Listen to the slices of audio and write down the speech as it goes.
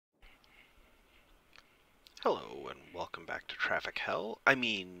Hello and welcome back to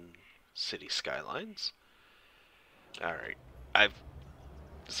Cities Skylines. Alright, I've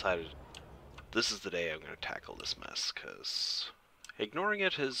decided this is the day I'm going to tackle this mess, because ignoring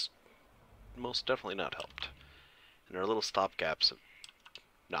it has most definitely not helped. And our little stopgaps have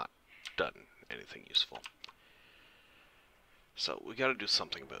not done anything useful. So we got to do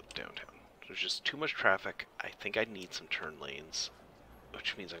something about downtown. There's just too much traffic. I think I need some turn lanes,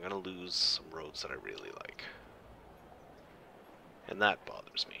 which means I'm going to lose some roads that I really like. And that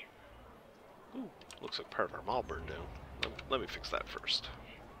bothers me. Ooh, looks like part of our mall burned down. Let me fix that first.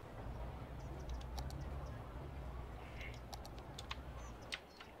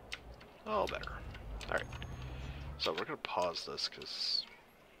 All better. Alright. So we're going to pause this because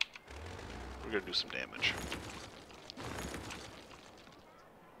we're going to do some damage.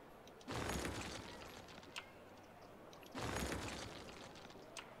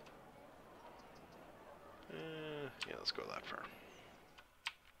 Yeah, let's go that far.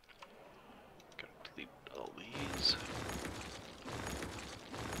 Gotta delete all these.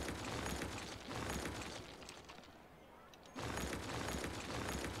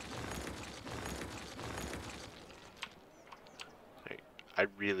 I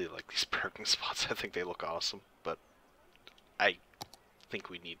really like these parking spots. I think they look awesome, but I think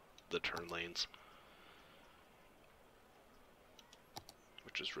we need the turn lanes,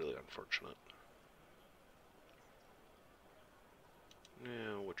 which is really unfortunate.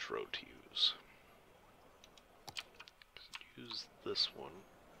 Now, which road to use? Use this one,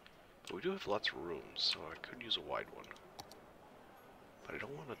 but we do have lots of rooms, so I could use a wide one. But I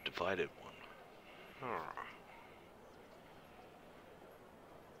don't want a divided one. Oh.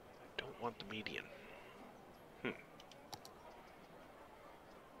 I don't want the median. I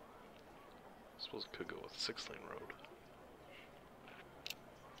suppose it could go with a 6-lane road.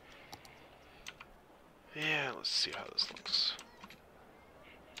 Yeah, let's see how this looks.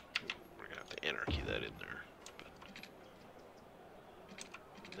 We're gonna have to anarchy that in there.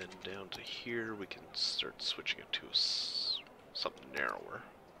 And then down to here, we can start switching it to something narrower.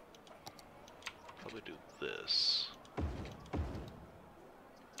 Probably do this.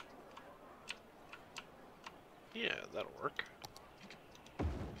 Yeah, that'll work.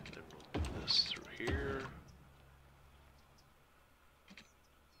 Then we'll do this through here.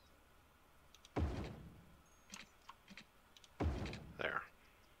 There.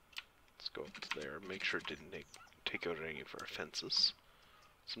 Let's go up to there. Make sure it didn't take out any of our fences.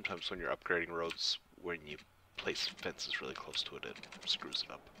 Sometimes when you're upgrading roads, when you place fences really close to it, it screws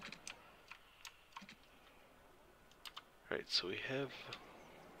it up. Alright, so we have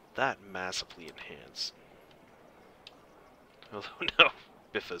that massively enhanced. Although no,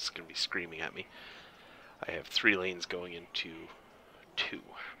 Biffa's going to be screaming at me. I have 3 lanes going into 2.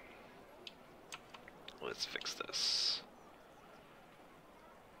 Let's fix this.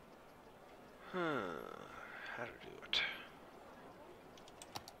 How to do it?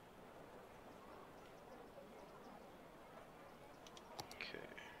 Okay.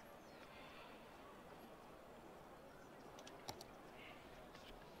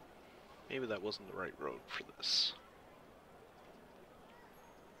 Maybe that wasn't the right road for this.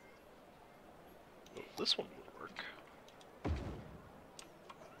 Oh, this one would work.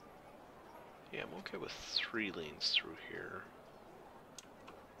 Yeah, I'm okay with 3 lanes through here.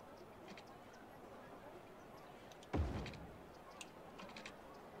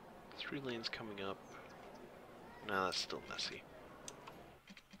 Three lanes coming up. Nah, that's still messy.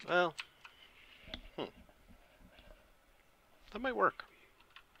 Well, that might work.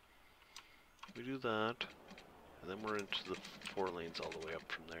 We do that, and then we're into the 4 lanes all the way up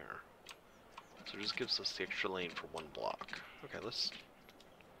from there. So it just gives us the extra lane for 1 block. Okay, let's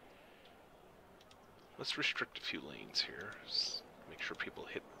restrict a few lanes here. Just make sure people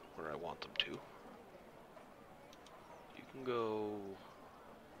hit where I want them to. You can go...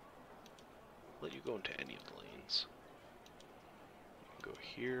 let you go into any of the lanes. You can go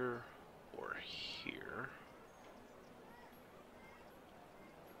here or here.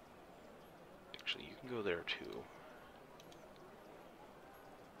 Actually, you can go there too.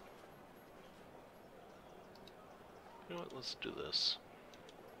 You know what, let's do this.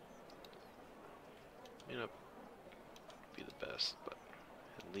 May not be the best, but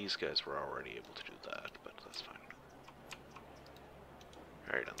and these guys were already able to do that, but that's fine.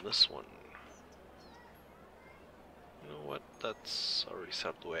 Alright, on this one, you know what, that's already set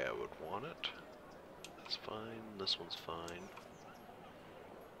up the way I would want it. That's fine, this one's fine.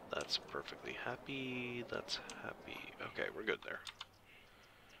 That's perfectly happy, that's happy. Okay, we're good there.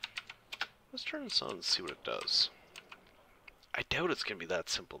 Let's turn this on and see what it does. I doubt it's going to be that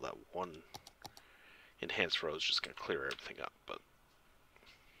simple, that one... enhanced road is just going to clear everything up, but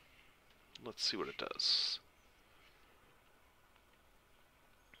let's see what it does.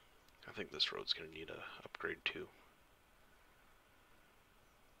 I think this road's going to need a upgrade too.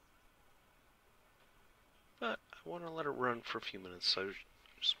 But I want to let it run for a few minutes, so I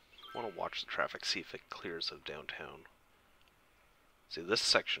just want to watch the traffic, see if it clears of downtown. See, this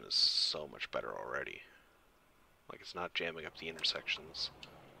section is so much better already. Like, it's not jamming up the intersections.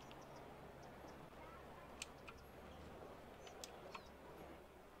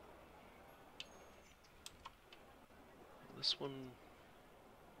 This one...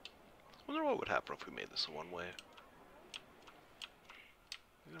 I wonder what would happen if we made this a one-way.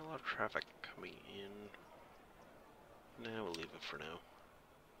 We got a lot of traffic coming in. Nah, we'll leave it for now.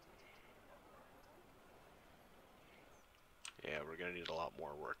 Yeah, we're gonna need a lot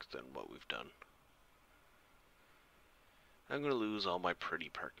more work than what we've done. I'm gonna lose all my pretty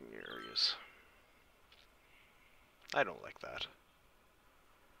parking areas. I don't like that.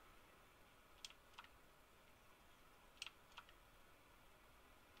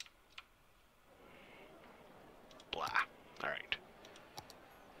 Blah. Alright.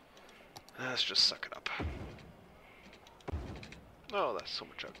 Let's just suck it up. Oh, that's so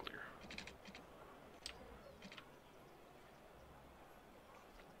much uglier.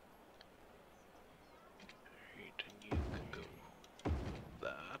 Alright, and you can go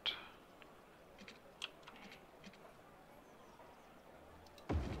that.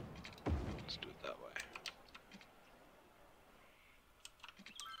 Let's do it that way.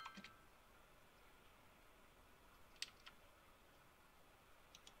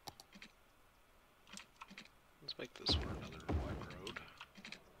 Let's make this one another wide road.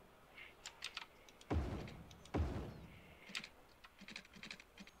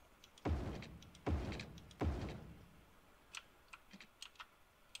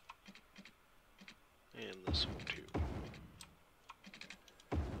 And this one too.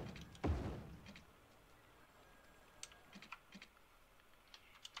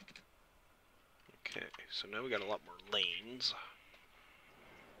 Okay, so now we got a lot more lanes.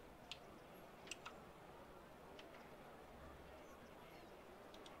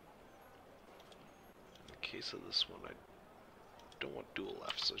 In the case of this one, I don't want dual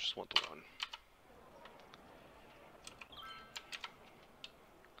lefts, I just want the one.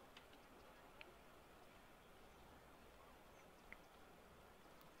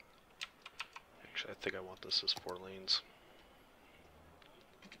 Actually, I think I want this as 4 lanes.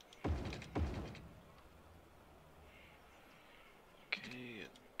 Okay,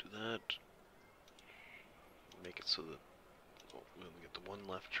 do that. Make it so that we only get the one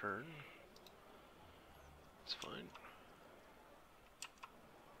left turn. It's fine.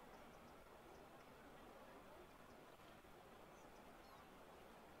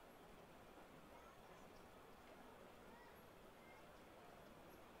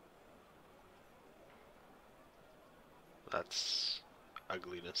 That's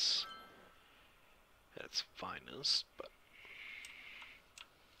ugliness at its finest, but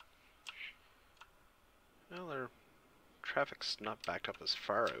well, their traffic's not backed up as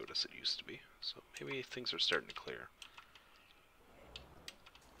far out as it used to be, so maybe things are starting to clear.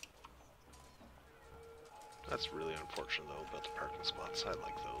 That's really unfortunate though about the parking spots. I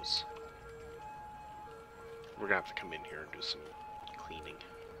like those. We're gonna have to come in here and do some cleaning.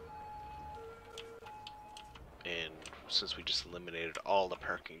 And since we just eliminated all the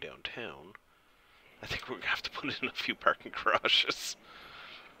parking downtown, I think we're gonna have to put in a few parking garages.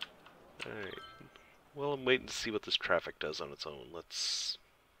 Alright. Well, I'm waiting to see what this traffic does on its own. Let's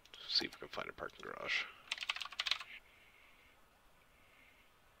see if we can find a parking garage.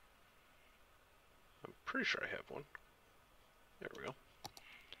 I'm pretty sure I have one. There we go.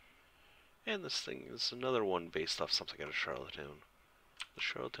 And this thing is another one based off something out of Charlottetown. The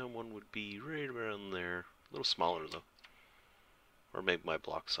Charlottetown one would be right around there. A little smaller though. Or maybe my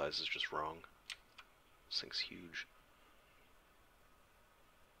block size is just wrong. This thing's huge.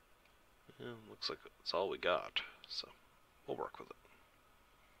 Yeah, looks like it's all we got, so we'll work with it.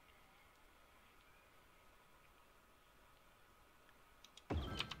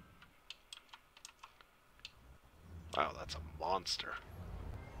 Wow, that's a monster.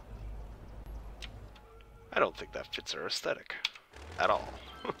 I don't think that fits our aesthetic at all.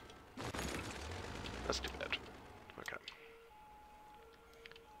 That's too bad. Okay.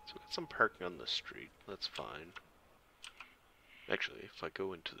 So we got some parking on the street. That's fine. Actually, if I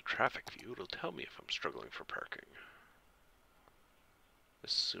go into the traffic view, it'll tell me if I'm struggling for parking.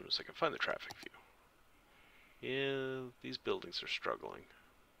 As soon as I can find the traffic view. Yeah, these buildings are struggling.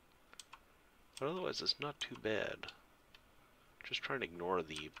 But otherwise, it's not too bad. Just trying to ignore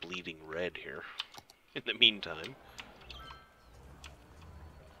the bleeding red here. in the meantime.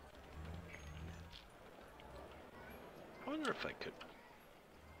 I wonder if I could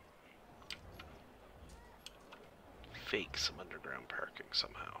fake some underground parking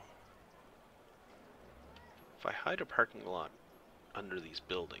somehow. If I hide a parking lot under these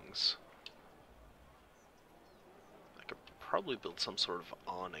buildings, I could probably build some sort of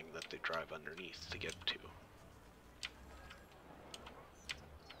awning that they drive underneath to get to.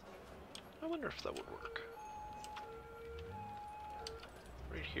 I wonder if that would work.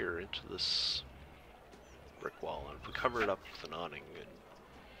 Right here into this brick wall, and if we cover it up with an awning and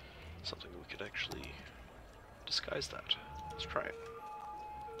something, we could actually disguise that. Let's try it.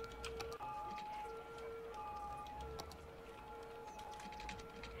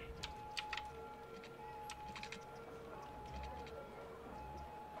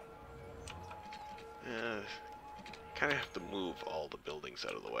 Kind of have to move all the buildings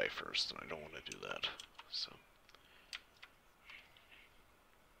out of the way first, and I don't want to do that. So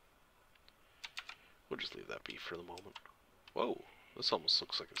we'll just leave that be for the moment. Whoa, this almost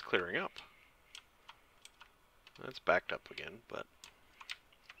looks like it's clearing up. It's backed up again, but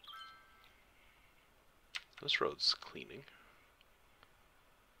this road's cleaning.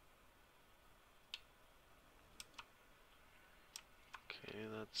 Okay,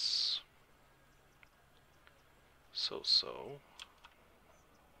 that's so-so.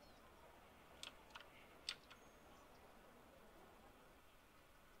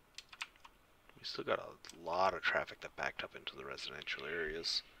 We still got a lot of traffic that backed up into the residential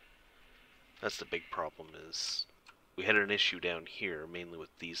areas. That's the big problem, is we had an issue down here, mainly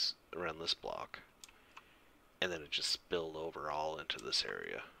with these around this block, and then it just spilled over all into this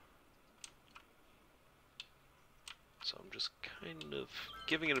area. So I'm just kind of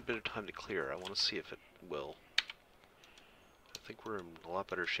giving it a bit of time to clear. I want to see if it will. I think we're in a lot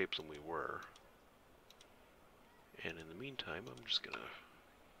better shape than we were. And in the meantime, I'm just gonna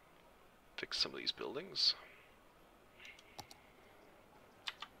fix some of these buildings.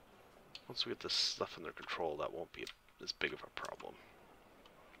 Once we get this stuff under control, that won't be as big of a problem.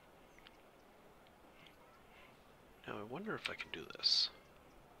 Now I wonder if I can do this.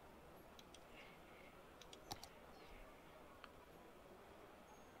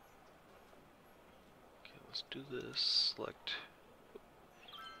 Okay, let's do this. Select.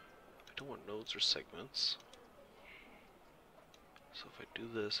 I don't want nodes or segments. So if I do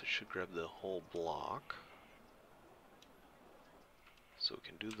this, I should grab the whole block. So we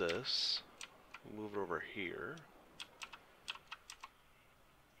can do this, move it over here.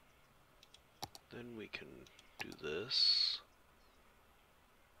 Then we can do this.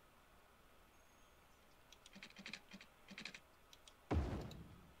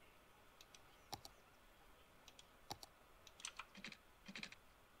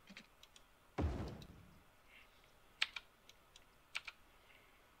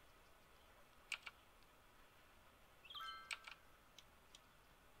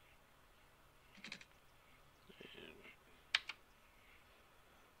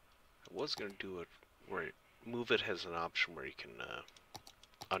 I was going to do it where move it has an option where you can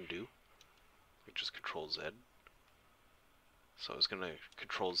undo, like just Control Z. So I was going to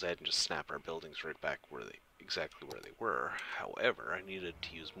Control Z and just snap our buildings right back where they exactly where they were. However, I needed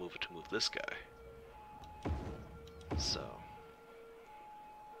to use move it to move this guy. So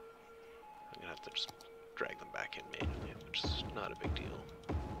I'm going to have to just drag them back in manually, which is not a big deal.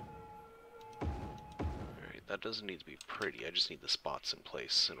 That doesn't need to be pretty, I just need the spots in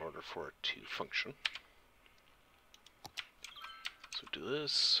place in order for it to function. So do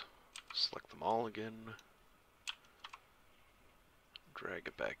this, select them all again, drag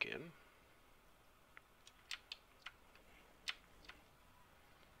it back in.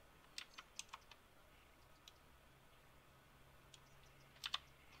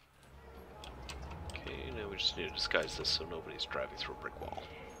 Okay, now we just need to disguise this so nobody's driving through a brick wall.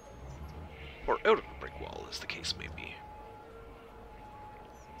 Or out of a brick wall, as the case may be.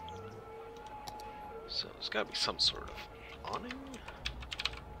 So there's got to be some sort of awning?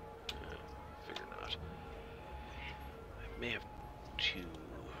 Figure not. I may have to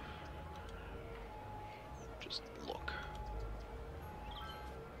just look.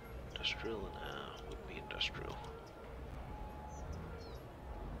 Industrial and wouldn't be industrial.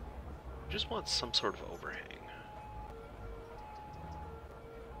 Just want some sort of overhang.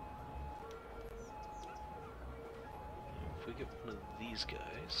 If we get one of these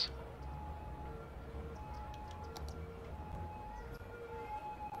guys.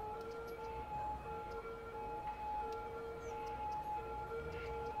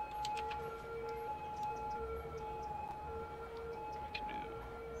 We can do.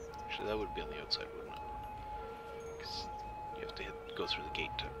 Actually, that would be on the outside, wouldn't it? You have to go through the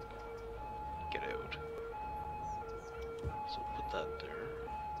gate to get out. So we'll put that there.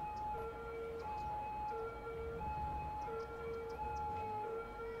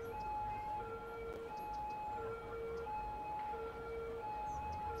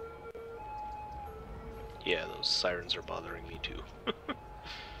 Yeah, those sirens are bothering me too.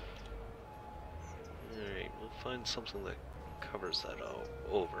 Alright, we'll find something that covers that all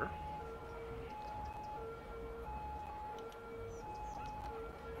over.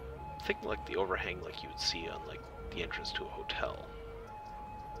 Think like the overhang like you would see on like the entrance to a hotel.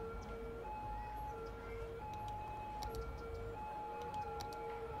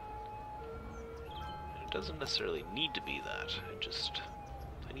 And it doesn't necessarily need to be that.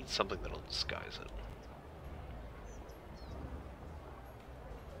 I need something that'll disguise it.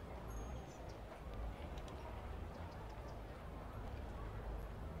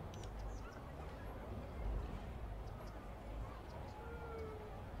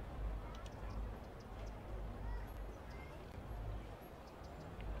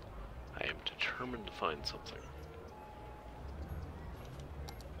 I am determined to find something.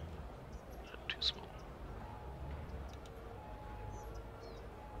 Not too small.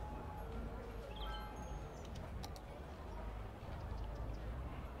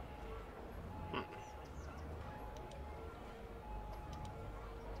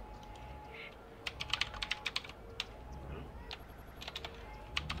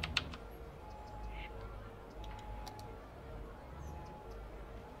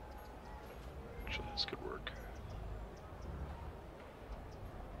 Actually, this could work.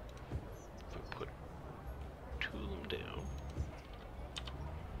 If I put two of them down,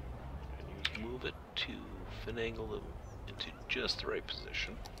 and you move it to finagle them into just the right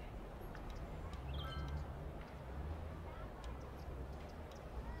position.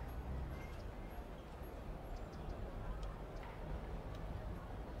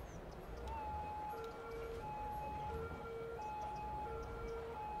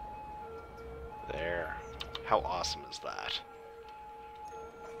 There. How awesome is that?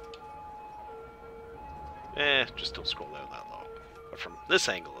 Just don't scroll down that low. But from this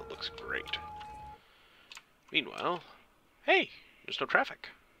angle, it looks great. Meanwhile, hey, there's no traffic.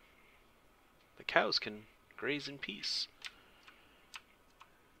 The cows can graze in peace.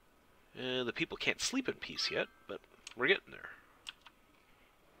 The people can't sleep in peace yet, but we're getting there.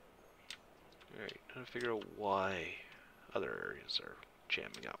 Alright, trying to figure out why other areas are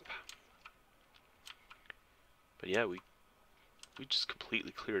jamming up. But yeah, we just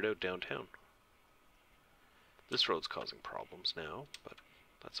completely cleared out downtown. This road's causing problems now, but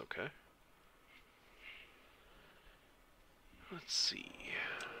that's okay. Let's see.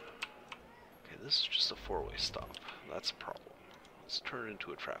 Okay, this is just a four-way stop. That's a problem. Let's turn it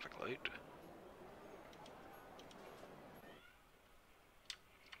into a traffic light.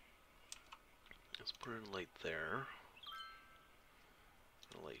 Let's put in a light there.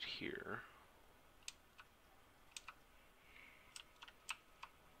 A light here.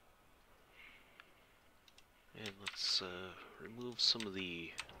 And let's remove some of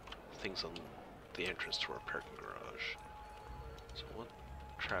the things on the entrance to our parking garage. So I want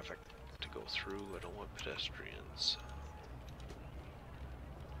traffic to go through, I don't want pedestrians.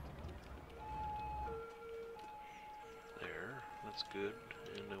 There, that's good.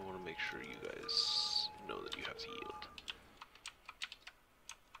 And I want to make sure you guys know that you have to yield.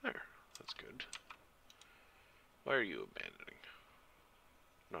 There, that's good. Why are you abandoning?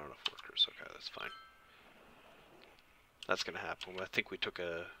 Not enough workers, okay, that's fine. That's gonna happen. I think we took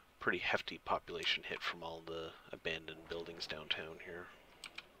a pretty hefty population hit from all the abandoned buildings downtown here.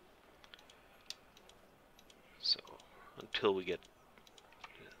 So, until we get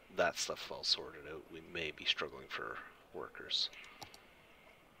that stuff all sorted out, we may be struggling for workers.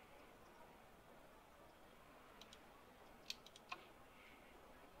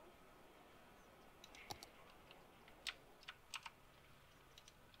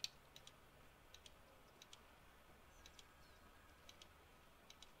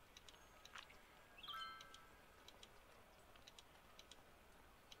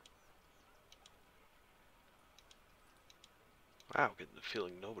 Wow, getting the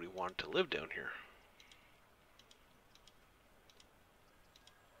feeling nobody wanted to live down here.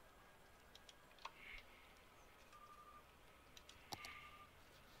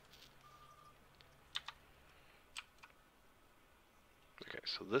 Okay,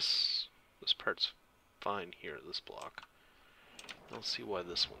 so this part's fine here, this block. Let's see why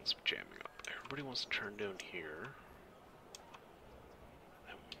this one's jamming up. Everybody wants to turn down here.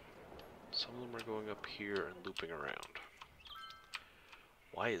 Some of them are going up here and looping around.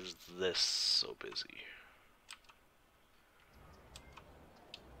 Why is this so busy?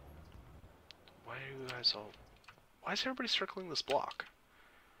 why are you guys all... Why is everybody circling this block?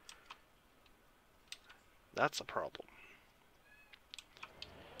 That's a problem.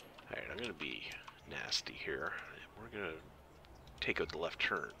 Alright, I'm gonna be nasty here. We're gonna take out the left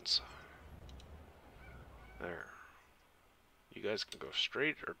turns. There. You guys can go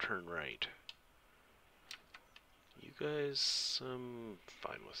straight or turn right. You guys, I'm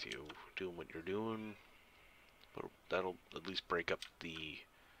fine with you doing what you're doing. But that'll at least break up the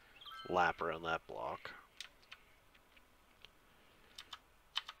lap around that block.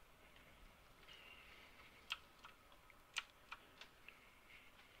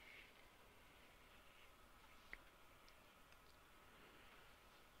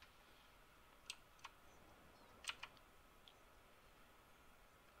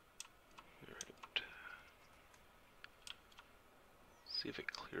 Alright. See if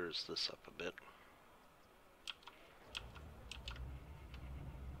it clears this up a bit.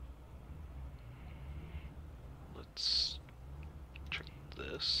 Let's check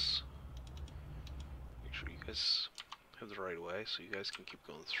this. Make sure you guys have the right way so you guys can keep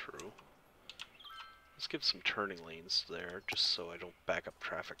going through. Let's give some turning lanes there just so I don't back up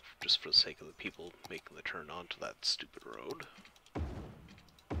traffic just for the sake of the people making the turn onto that stupid road.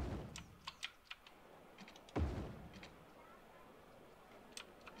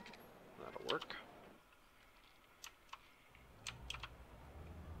 That'll work.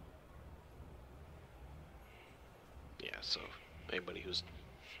 Yeah, so anybody who's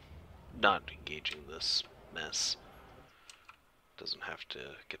not engaging this mess doesn't have to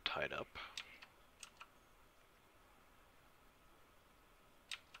get tied up.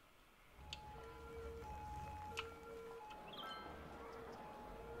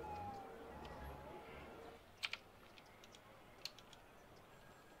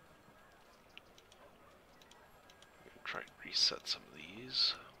 Try and reset some of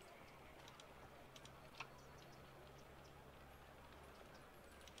these.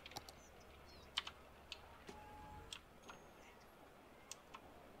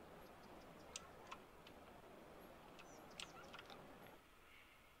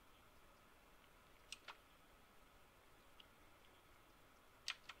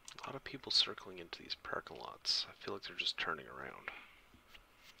 A lot of people circling into these parking lots. I feel like they're just turning around.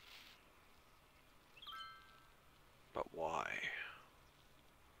 But why?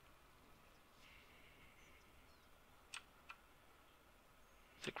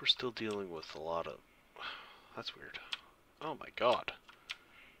 I think we're still dealing with a lot of... That's weird. Oh my god.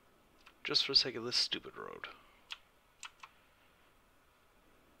 Just for the sake of this stupid road.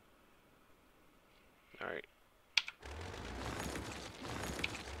 Alright.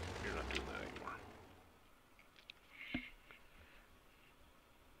 You're not doing that anymore.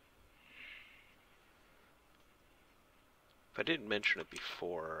 If I didn't mention it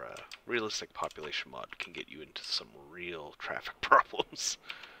before, realistic population mod can get you into some real traffic problems.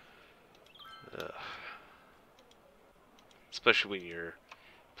 Especially when you're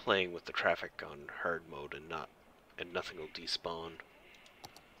playing with the traffic on hard mode and nothing will despawn.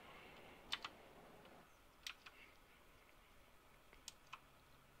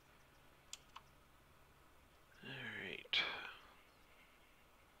 Alright.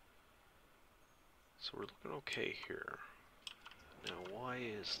 So we're looking okay here. Now why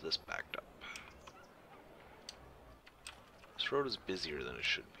is this backed up? This road is busier than it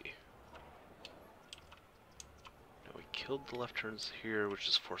should be. Now we killed the left turns here, which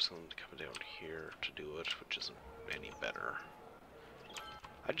is forcing them to come down here to do it, which isn't any better.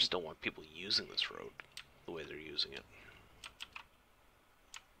 I just don't want people using this road the way they're using it.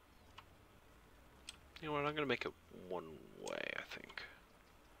 You know what, I'm going to make it one way, I think.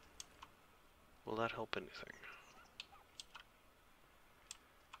 Will that help anything?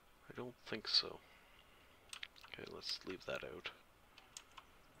 I don't think so. Okay, let's leave that out.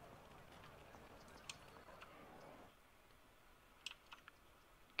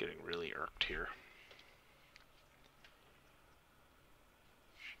 Getting really irked here.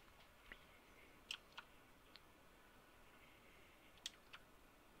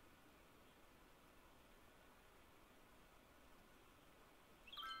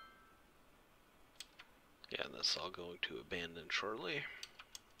 Yeah, and this I'll going to abandon shortly.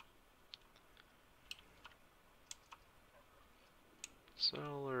 So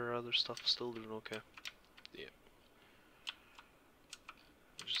all our other stuff still doing okay. Yeah.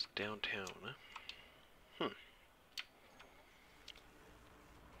 Just downtown, huh?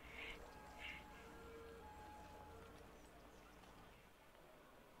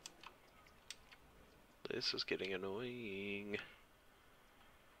 This is getting annoying.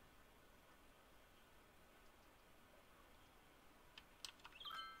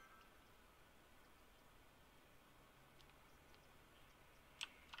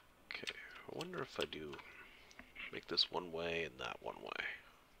 wonder if I do make this one way and that one way.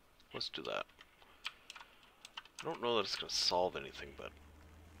 Let's do that. I don't know that it's going to solve anything, but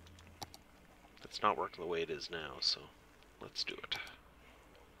it's not working the way it is now, so let's do it.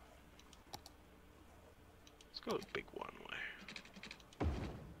 Let's go with big one way.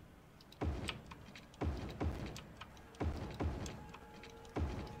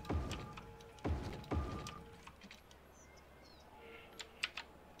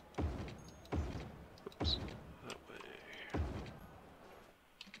 Oops, that way.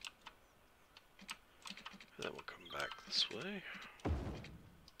 And then we'll come back this way.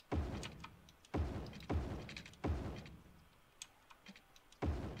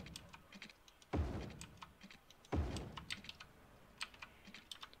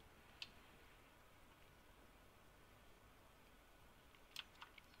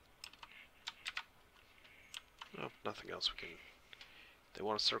 Oh, nothing else we can... If they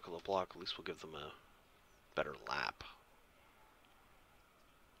want to circle the block, at least we'll give them a better lap.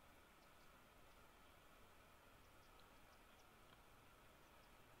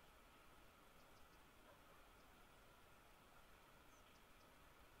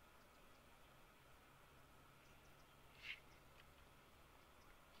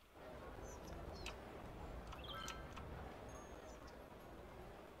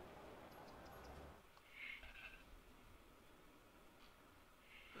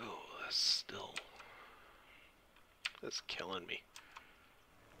 Still, that's killing me.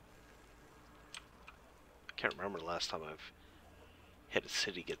 I can't remember the last time I've hit a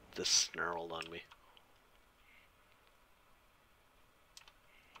city get this snarled on me.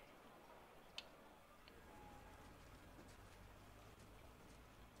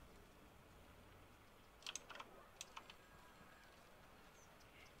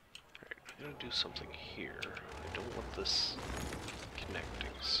 Alright, I'm gonna do something here. I don't want this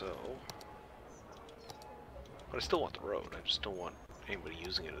connecting, so... But I still want the road. I just don't want anybody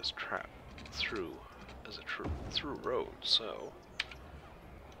using it as trap through as a through road. So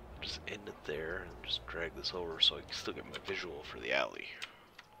just end it there and just drag this over so I can still get my visual for the alley.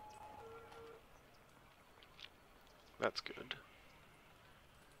 That's good.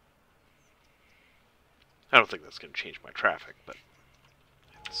 I don't think that's going to change my traffic, but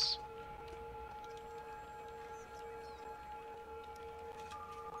it's...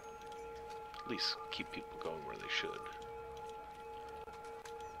 at least keep people going where they should.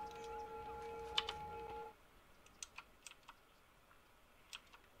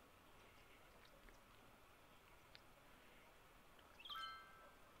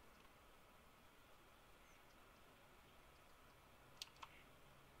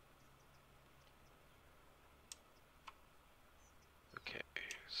 Okay,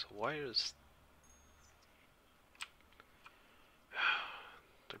 so why is...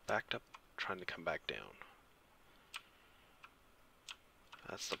 they're backed up trying to come back down.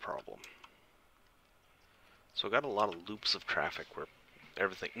 That's the problem. So I got a lot of loops of traffic where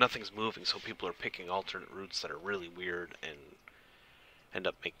nothing's moving, so people are picking alternate routes that are really weird and end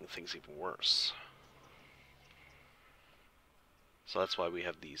up making things even worse. So that's why we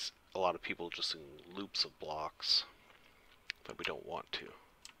have a lot of people just in loops of blocks that we don't want to.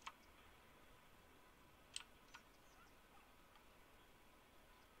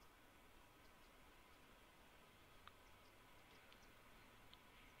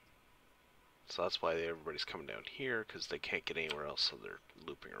 So that's why everybody's coming down here, because they can't get anywhere else, so they're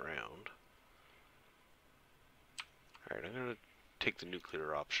looping around. Alright, I'm going to take the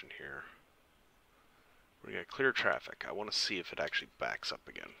nuclear option here. We're going to clear traffic. I want to see if it actually backs up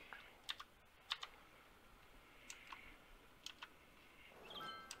again.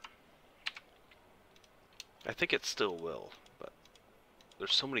 I think it still will, but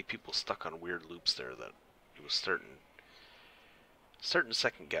there's so many people stuck on weird loops there that it was starting to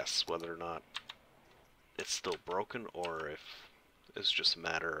second guess whether or not it's still broken or if it's just a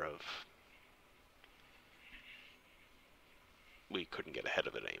matter of we couldn't get ahead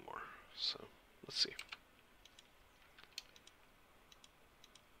of it anymore. So let's see.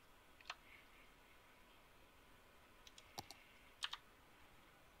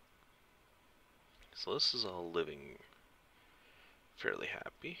 So this is all living fairly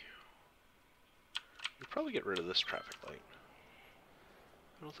happy. We'll probably get rid of this traffic light.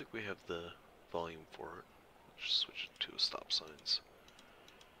 I don't think we have the volume for it. Let's just switch it to stop signs.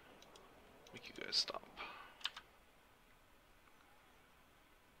 Make you guys stop.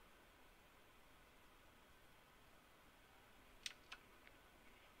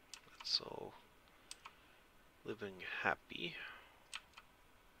 So, living happy.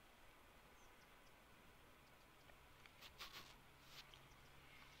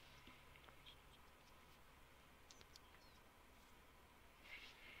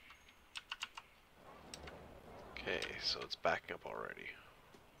 Okay, so it's backing up already.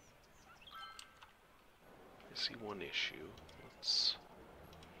 I see one issue. Let's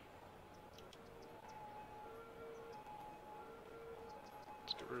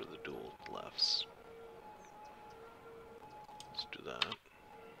get rid of the dual lefts. Let's do that.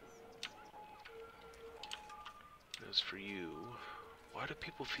 As for you, why do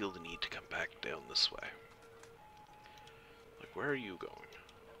people feel the need to come back down this way? Like, where are you going?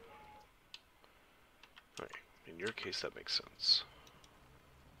 Okay, in your case that makes sense.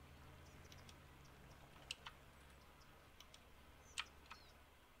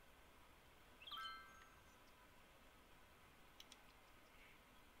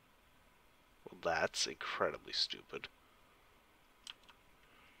 Well, that's incredibly stupid.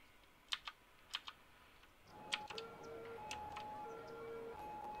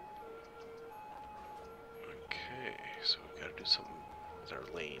 Okay, so we've got to do something with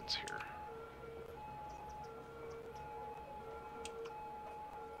our lanes here.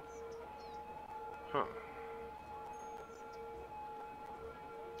 Huh.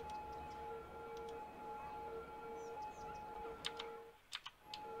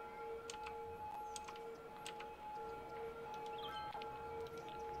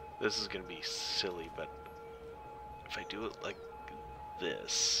 This is gonna be silly, but if I do it like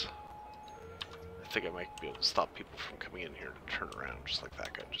this, I think I might be able to stop people from coming in here to turn around, just like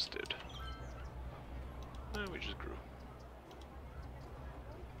that guy just did. We just grew.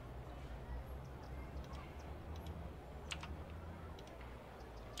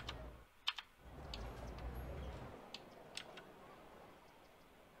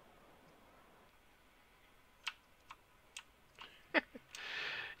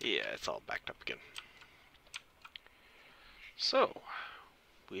 Yeah, it's all backed up again. So,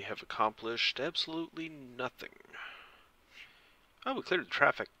 we have accomplished absolutely nothing. Oh, we cleared the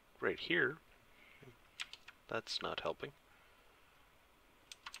traffic right here. That's not helping.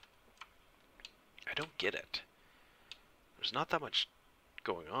 I don't get it. There's not that much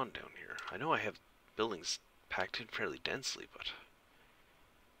going on down here. I know I have buildings packed in fairly densely, but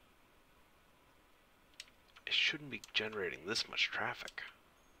it shouldn't be generating this much traffic.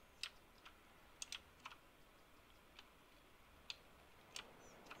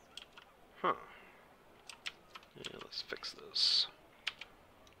 Huh. Yeah, let's fix this.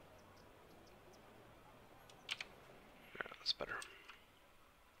 Yeah, that's better.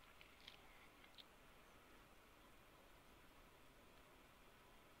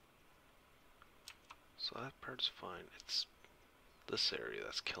 So that part's fine. It's this area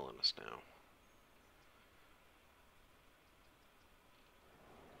that's killing us now.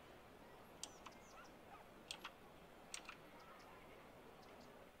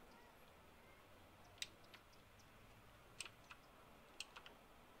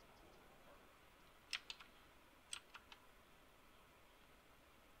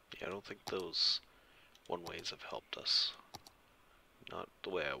 Yeah, I don't think those one-ways have helped us. Not the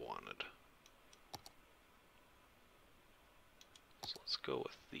way I wanted. So let's go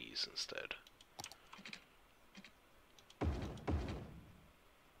with these instead.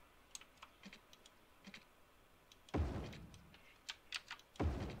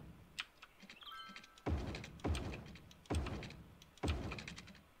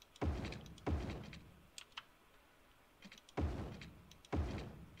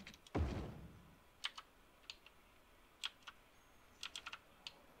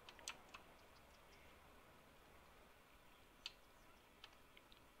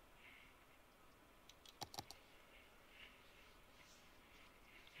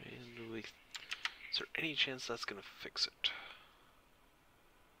 And is there any chance that's gonna fix it?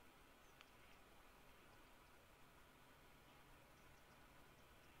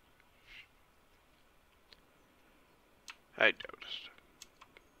 I doubt it.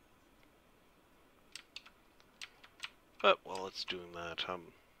 But while it's doing that,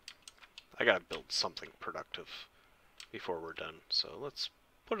 I gotta build something productive before we're done. So let's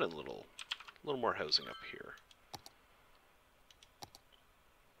put in a little more housing up here.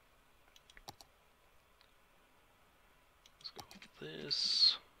 Let's go with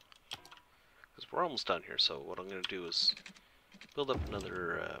this. Because we're almost done here, so what I'm gonna do is build up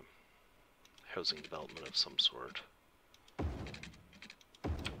another housing development of some sort.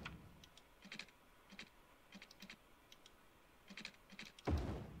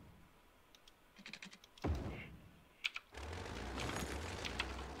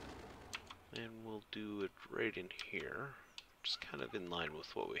 And we'll do it right in here, just kind of in line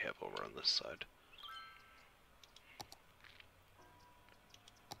with what we have over on this side.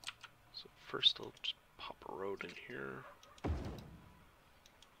 So first I'll just pop a road in here.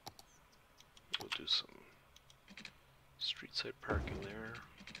 We'll do some street side parking there.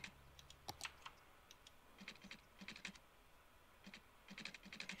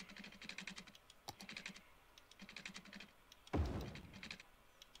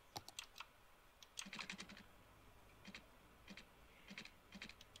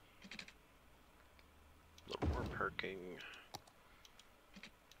 A little more parking.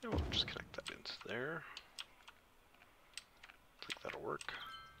 And we'll just connect that into there. I think that'll work.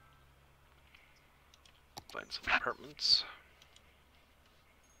 Find some apartments.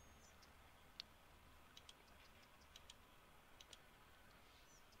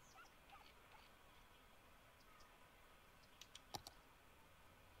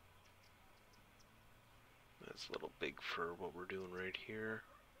 That's a little big for what we're doing right here.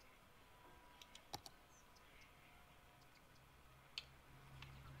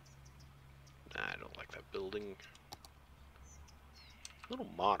 Nah, I don't like that building. A little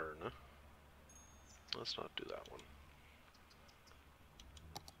modern, huh? Let's not do that one.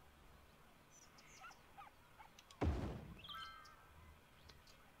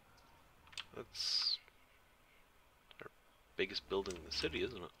 That's our biggest building in the city,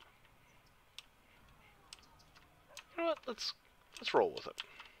 isn't it? You know what? Let's roll with it.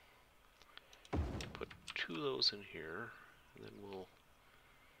 Put 2 of those in here, and then we'll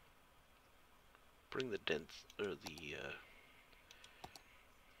bring the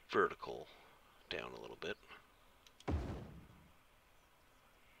vertical down a little bit.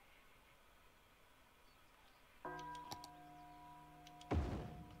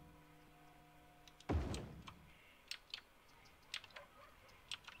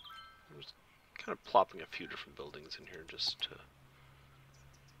 Kind of plopping a few different buildings in here just to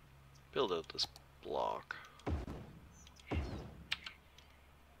build out this block.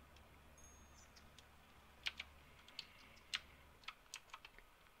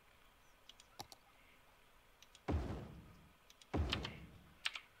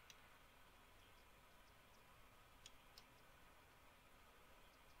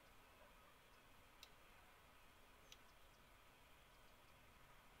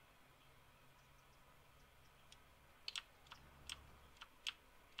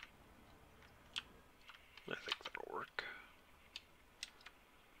 I think that'll work.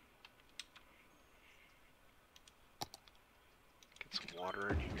 Get some water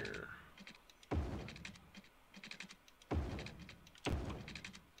in here.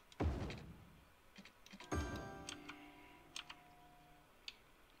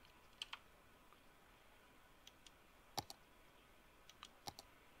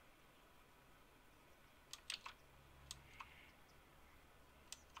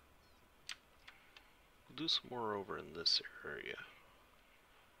 Do some more over in this area.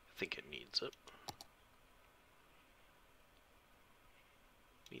 I think it needs it.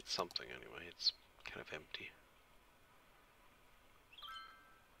 Needs something anyway, it's kind of empty.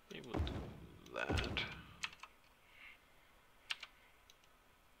 Maybe we'll do that.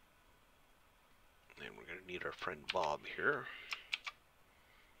 And we're going to need our friend Bob here.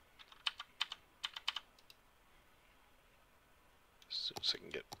 As soon as I can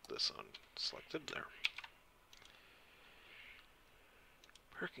get this selected there.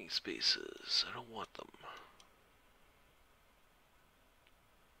 Parking spaces, I don't want them.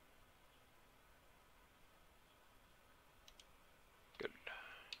 Good.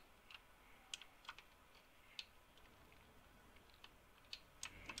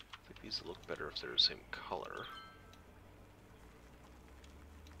 I think these look better if they're the same color.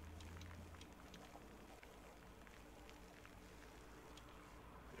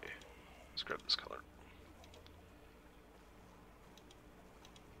 Okay, let's grab this color.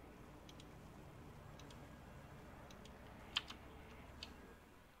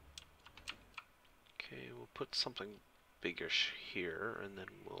 Okay, we'll put something biggish here, and then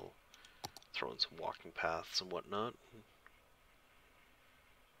we'll throw in some walking paths and whatnot. And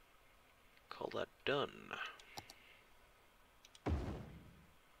call that done.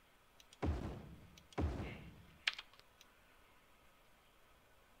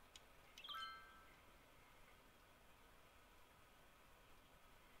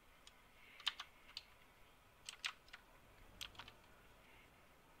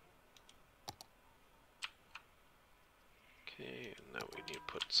 Okay, and now we need to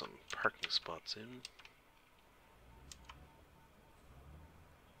put some parking spots in.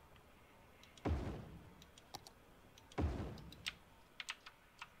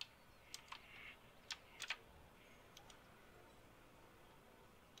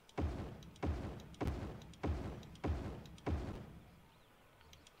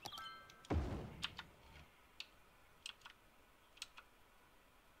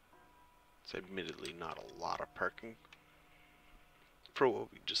 It's admittedly not a lot of parking, for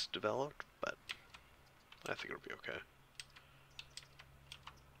what we just developed, but I think it'll be okay.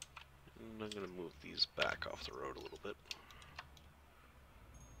 And I'm going to move these back off the road a little bit.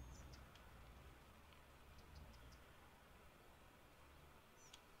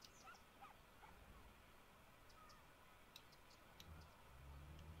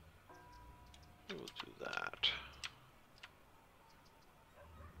 We'll do that.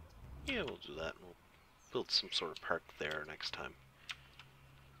 Yeah, we'll do that, and we'll build some sort of park there next time.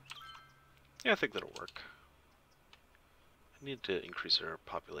 Yeah, I think that'll work. I need to increase our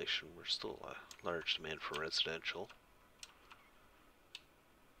population. We're still a large demand for residential.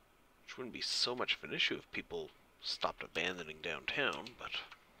 Which wouldn't be so much of an issue if people stopped abandoning downtown, but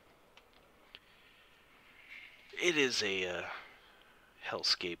it is a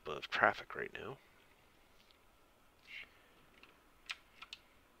hellscape of traffic right now.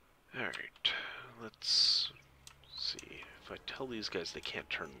 Alright, let's see. If I tell these guys they can't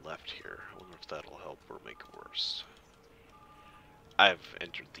turn left here, I wonder if that'll help or make it worse. I've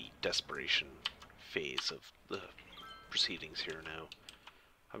entered the desperation phase of the proceedings here now.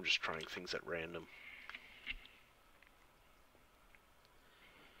 I'm just trying things at random.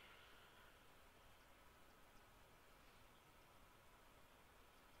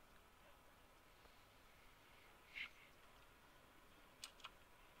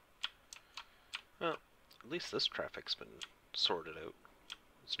 Well, at least this traffic's been sorted out.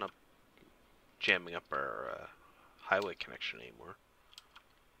 It's not jamming up our highway connection anymore.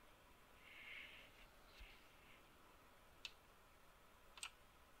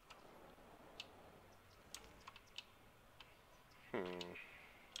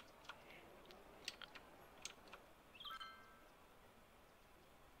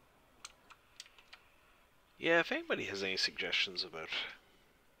 Yeah, if anybody has any suggestions about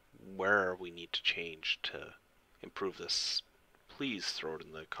where we need to change to improve this, please throw it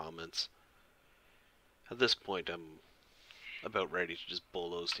in the comments. At this point, I'm about ready to just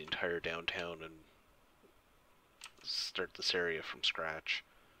bulldoze the entire downtown and start this area from scratch.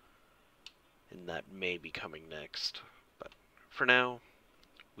 And that may be coming next. But for now,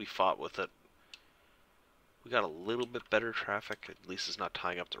 we fought with it. We got a little bit better traffic. At least it's not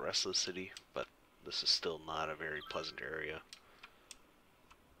tying up the rest of the city. But this is still not a very pleasant area.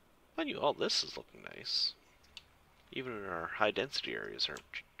 Mind you, all this is looking nice. Even in our high density areas aren't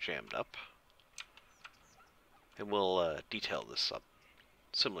jammed up. And we'll detail this up,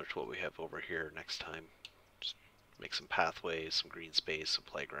 similar to what we have over here next time. Just make some pathways, some green space, some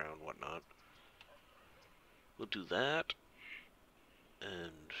playground, whatnot. We'll do that,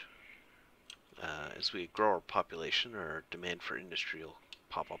 and as we grow our population, our demand for industry will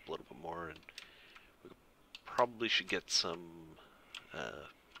pop up a little bit more, and we probably should get some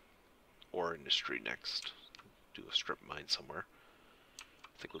ore industry next. Do a strip mine somewhere.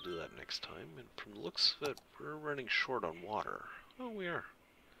 I think we'll do that next time, and from the looks of it, we're running short on water. Oh, we are.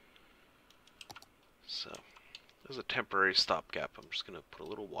 So, as a temporary stopgap, I'm just going to put a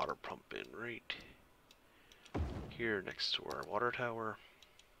little water pump in right here next to our water tower.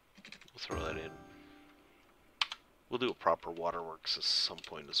 We'll throw that in. We'll do a proper waterworks at some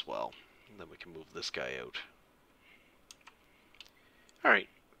point as well, and then we can move this guy out. Alright,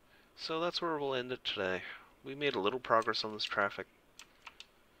 so that's where we'll end it today. We made a little progress on this traffic.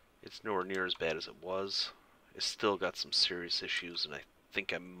 It's nowhere near as bad as it was. It's still got some serious issues, and I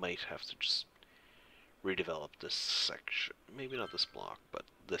think I might have to just redevelop this section. Maybe not this block, but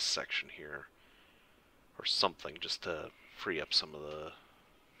this section here. Or something, just to free up some of the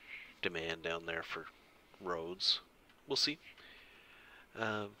demand down there for roads. We'll see.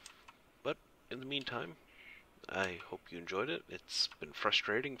 But in the meantime, I hope you enjoyed it. It's been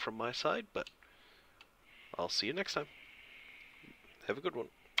frustrating from my side, but I'll see you next time. Have a good one.